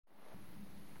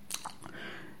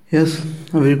Yes,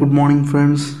 a very good morning,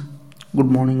 friends. Good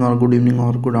morning, or good evening,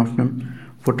 or good afternoon,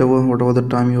 whatever the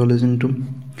time you are listening to.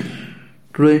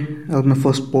 Today, as my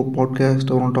first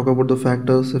podcast, I want to talk about the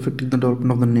factors affecting the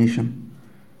development of the nation.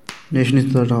 Nation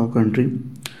is our country.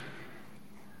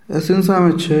 Since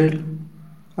I'm a child,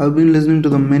 I've been listening to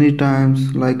them many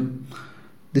times, like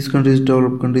this country is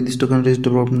developed country, this country is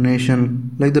developed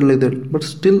nation, like that. But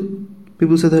still,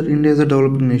 people say that India is a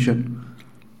developing nation.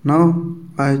 Now,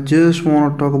 I just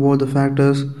want to talk about the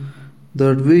factors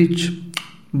that which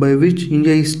by which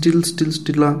India is still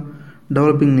a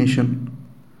developing nation.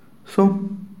 So,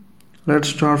 let's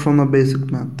start from the basic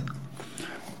math.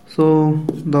 So,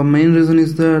 the main reason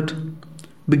is that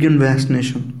big and vast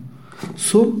nation.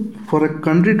 So, for a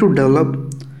country to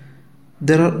develop,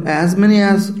 there are as many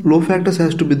as low factors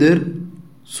has to be there,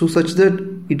 so such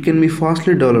that it can be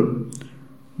fastly developed.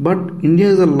 But India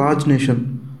is a large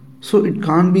nation, so it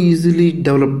can't be easily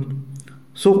developed.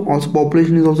 So also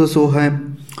population is also so high,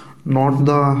 not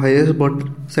the highest but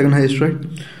second highest, right?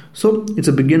 So it's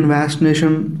a big and vast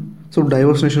nation, so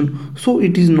diverse nation. So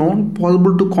it is not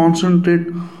possible to concentrate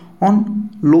on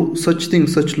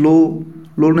such low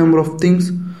number of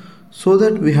things. So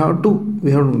that we have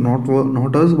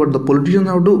not us but the politicians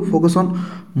have to focus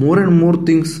on more and more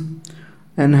things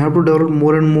and have to develop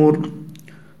more and more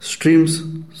streams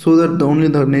so that only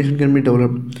the nation can be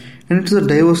developed. And it's a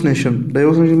diverse nation.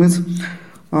 Diverse nation means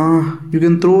you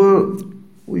can throw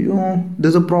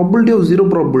there's a probability of zero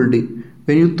probability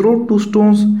when you throw two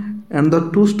stones and the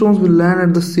two stones will land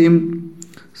at the same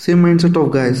mindset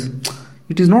of guys.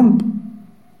 It is not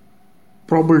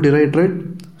probability, right?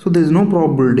 So there is no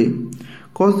probability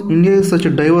because India is such a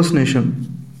diverse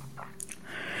nation,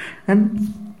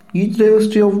 and each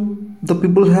diversity of the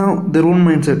people have their own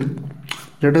mindset.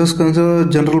 Let us consider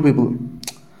general people,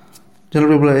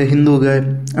 a Hindu guy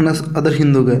and other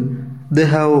Hindu guy. They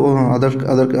have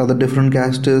other different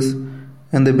castes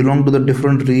and they belong to the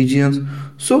different regions.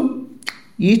 So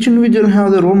each individual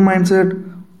have their own mindset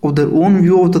of their own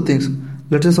view of the things.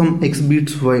 Let's say some X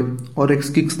beats Y or X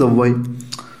kicks the Y.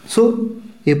 So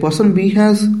a person B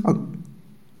has a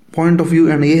point of view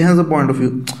and A has a point of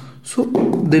view. So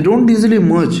they don't easily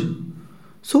merge.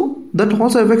 So that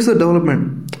also affects the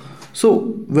development. So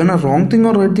when a wrong thing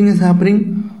or right thing is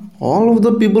happening, all of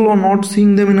the people are not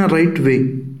seeing them in a right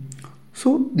way.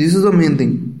 So this is the main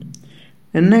thing.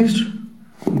 And next,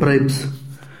 bribes.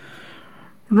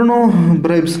 I don't know,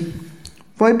 bribes.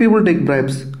 Why people take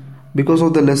bribes? Because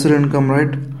of the lesser income,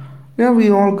 right? Yeah, we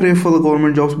all crave for the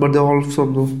government jobs, but they're all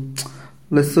from the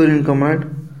lesser income, right?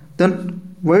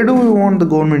 Then why do we want the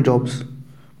government jobs?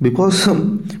 Because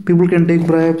people can take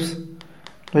bribes,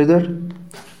 like that.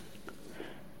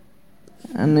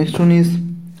 And next one is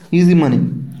easy money.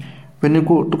 When you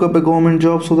took up a government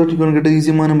job so that you can get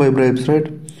easy money by bribes,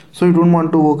 right? So you don't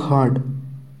want to work hard.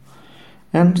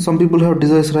 And some people have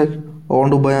desires like, I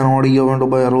want to buy an Audi, I want to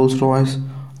buy a Rolls Royce,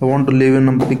 I want to live in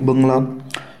a big bungalow.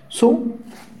 So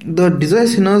the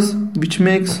desires in us which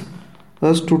makes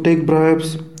us to take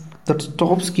bribes, that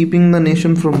stops keeping the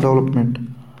nation from development.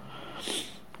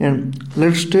 And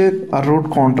let's take a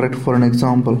road contract for an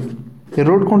example. A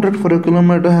road contract for a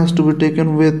kilometer has to be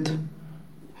taken with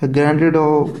a guaranteed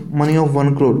money of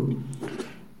 1 crore.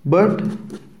 But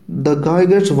the guy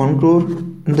gets 1 crore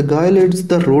and the guy leads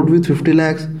the road with 50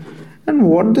 lakhs. And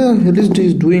what the hell is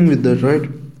he doing with that, right?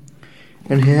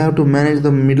 And he have to manage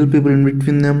the middle people in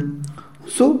between them.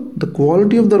 So the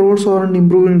quality of the roads aren't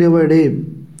improving day by day.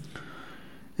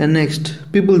 And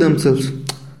next, people themselves.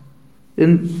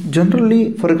 In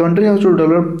generally, for a country has to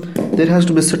develop, there has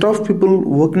to be a set of people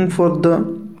working for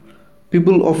the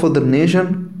people of the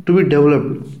nation to be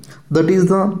developed. That is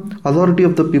the authority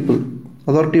of the people,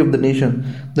 authority of the nation.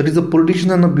 That is the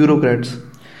politicians and the bureaucrats.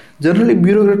 Generally,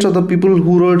 bureaucrats are the people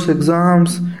who writes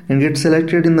exams and get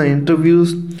selected in the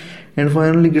interviews and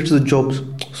finally gets the jobs.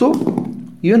 So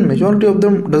even majority of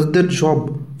them does their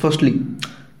job firstly.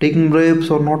 Taking bribes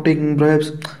or not taking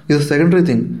bribes is a secondary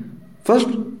thing. First,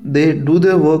 they do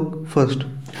their work first.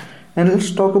 And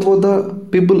let's talk about the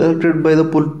people elected by the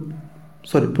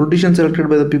politicians elected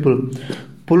by the people.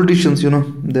 Politicians,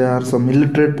 there are some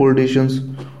illiterate politicians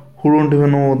who don't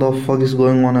even know what the fuck is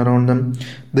going on around them.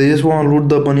 They just want to loot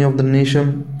the money of the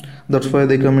nation. That's why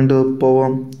they come into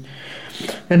power.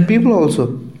 And people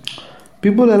also.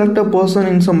 People elect a person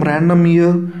in some random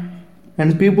year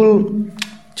and people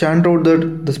chant out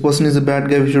that this person is a bad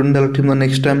guy, we shouldn't elect him the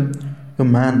next time.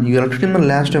 Man, you elected him the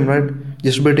last time, right?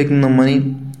 Just by taking the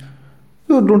money.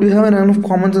 Don't you have enough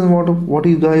common sense what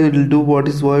his guy will do, what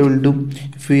his boy will do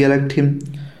if we elect him?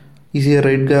 Is he a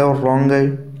right guy or wrong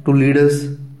guy to lead us?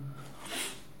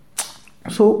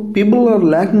 So people are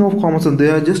lacking of common sense. They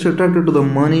are just attracted to the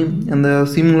money, and they are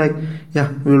seeming like,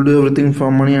 yeah, we'll do everything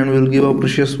for money and we'll give a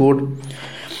precious vote.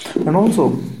 And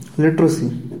also literacy,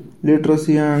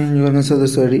 and you can say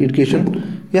this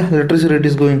education. Yeah, literacy rate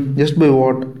is going just by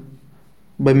what?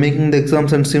 By making the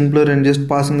exams and simpler and just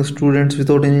passing the students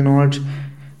without any knowledge.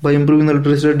 By improving the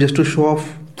literacy rate just to show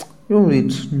off.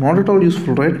 It's not at all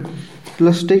useful, right?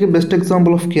 Let's take a best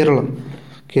example of Kerala.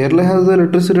 Kerala has a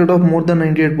literacy rate of more than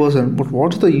 98%, but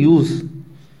what's the use?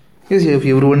 Yes, if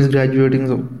everyone is graduating,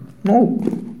 so no,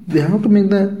 they have to make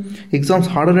the exams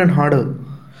harder and harder.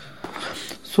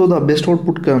 So the best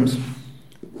output comes.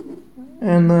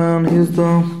 And then here's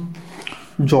the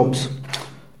jobs.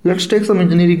 Let's take some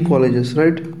engineering colleges,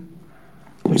 right?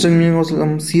 Let's take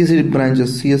some CSE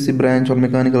branches, CSE branch or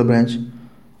mechanical branch.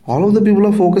 All of the people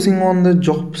are focusing on the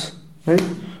jobs, right?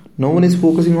 No one is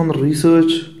focusing on the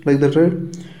research like that, right?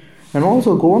 And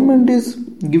also government is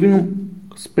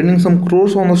spending some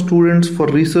crores on the students for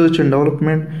research and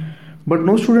development, but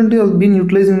no student has been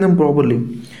utilizing them properly.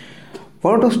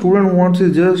 What a student wants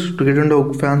is just to get into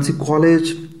a fancy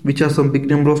college which has some big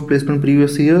number of placement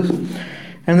previous years,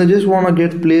 and they just want to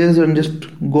get placed and just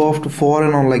go off to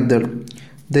foreign or like that.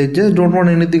 They just don't want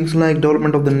anything like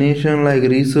development of the nation, like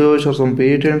research or some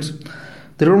patents.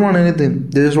 They don't want anything.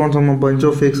 They just want a bunch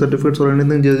of fake certificates or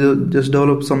anything. Just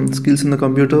develop some skills in the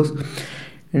computers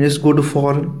and just go to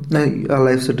foreign. A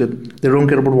life settled. They don't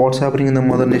care about what's happening in the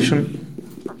mother nation.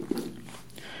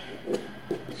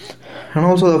 And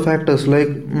also the factors like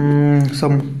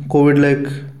some COVID like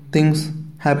things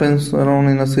happens around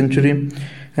in a century,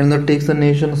 and that takes the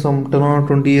nation some 10 or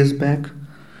 20 years back.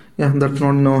 Yeah, that's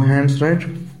not in our hands, right?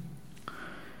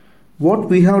 What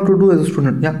we have to do as a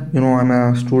student? Yeah, I'm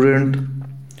a student.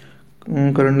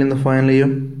 Currently in the final year.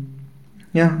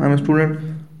 Yeah, I'm a student.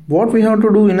 What we have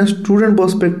to do in a student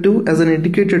perspective as an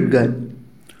educated guy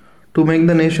to make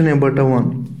the nation a better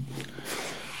one?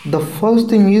 The first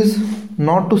thing is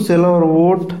not to sell our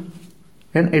vote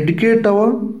and educate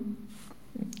our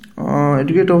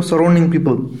surrounding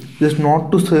people. Just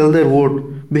not to sell their vote.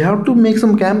 We have to make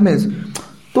some campaigns.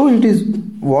 Though it is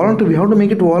voluntary, we have to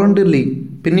make it voluntarily,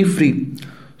 penny free,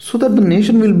 so that the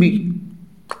nation will be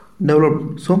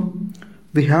developed. So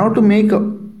we have to make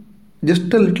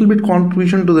just a little bit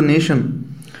contribution to the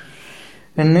nation.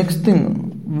 And next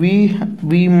thing,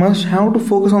 we must have to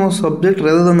focus on the subject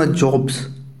rather than the jobs.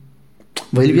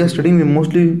 While we are studying, we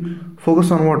mostly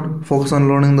focus on what? Focus on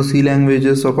learning the C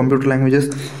languages or computer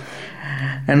languages,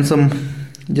 and some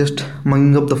just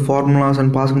mugging up the formulas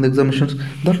and passing the examinations.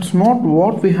 That's not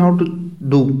what we have to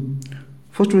do.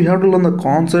 First, we have to learn the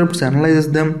concepts,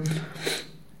 analyze them,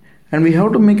 and we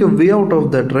have to make a way out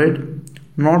of that, right?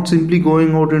 Not simply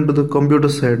going out into the computer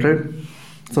side, right?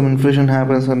 Some inflation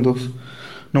happens and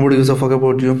nobody gives a fuck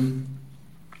about you.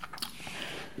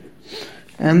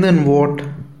 And then what?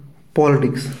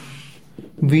 Politics.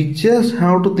 We just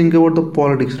have to think about the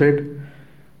politics, right?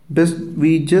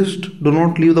 We just do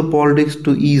not leave the politics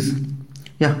to ease.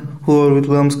 Yeah, whoever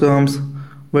with comes.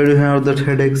 Why do you have that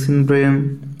headaches in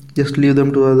brain? Just leave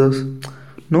them to others.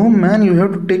 No, man, you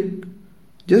have to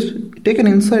take an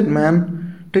insight, man.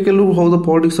 Take a look how the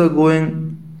politics are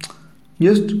going.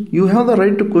 You have the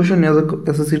right to question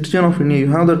as a citizen of India.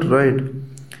 You have that right.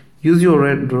 Use your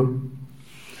right, bro.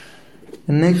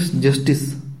 And next,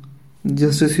 justice.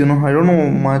 Justice, I don't know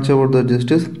much about the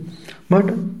justice, but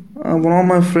one of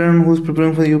my friend who's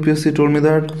preparing for the UPSC told me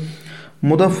that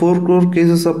more than 4 crore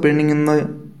cases are pending in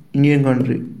the Indian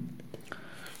country.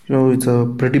 It's a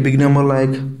pretty big number.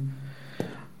 Like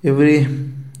every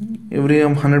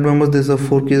 100 members there's a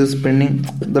 4 cases pending.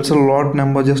 That's a lot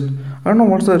number. Just I don't know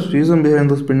what's the reason behind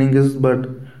those pending cases, but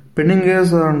pending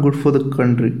cases are good for the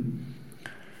country.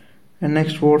 And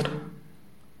next what?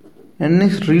 And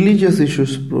next, religious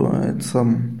issues, bro. It's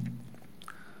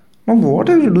Now what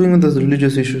are you doing with those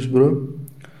religious issues, bro?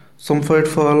 Some fight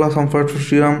for Allah, some fight for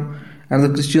Sri Ram, and the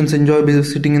Christians enjoy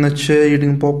sitting in a chair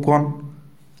eating popcorn.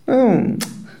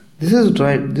 This is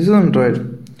right. This isn't right.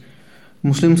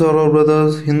 Muslims are our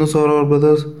brothers, Hindus are our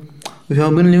brothers. We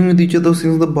have been living with each other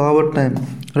since the Babur time,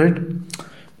 right?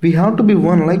 We have to be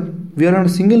one, like we are in a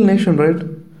single nation, right?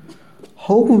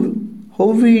 How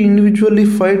we individually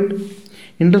fight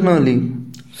internally,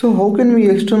 so how can we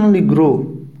externally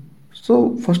grow?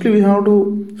 So firstly we have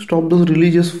to stop those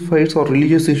religious fights or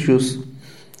religious issues.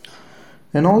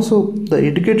 And also the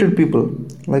educated people,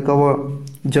 like our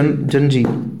Gen Z,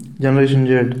 Generation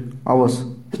Z,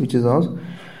 which is ours,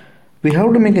 we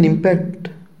have to make an impact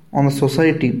on the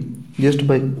society just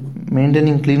by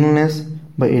maintaining cleanliness,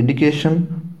 by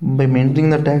education, by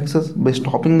maintaining the taxes, by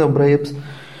stopping the bribes,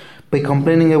 by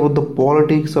complaining about the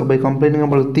politics or by complaining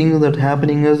about the things that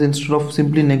happening us instead of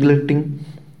simply neglecting.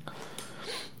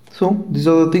 So these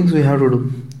are the things we have to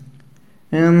do.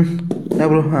 And yeah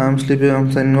bro, I'm sleepy,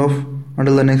 I'm signing off.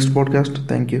 Until the next podcast,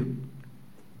 thank you.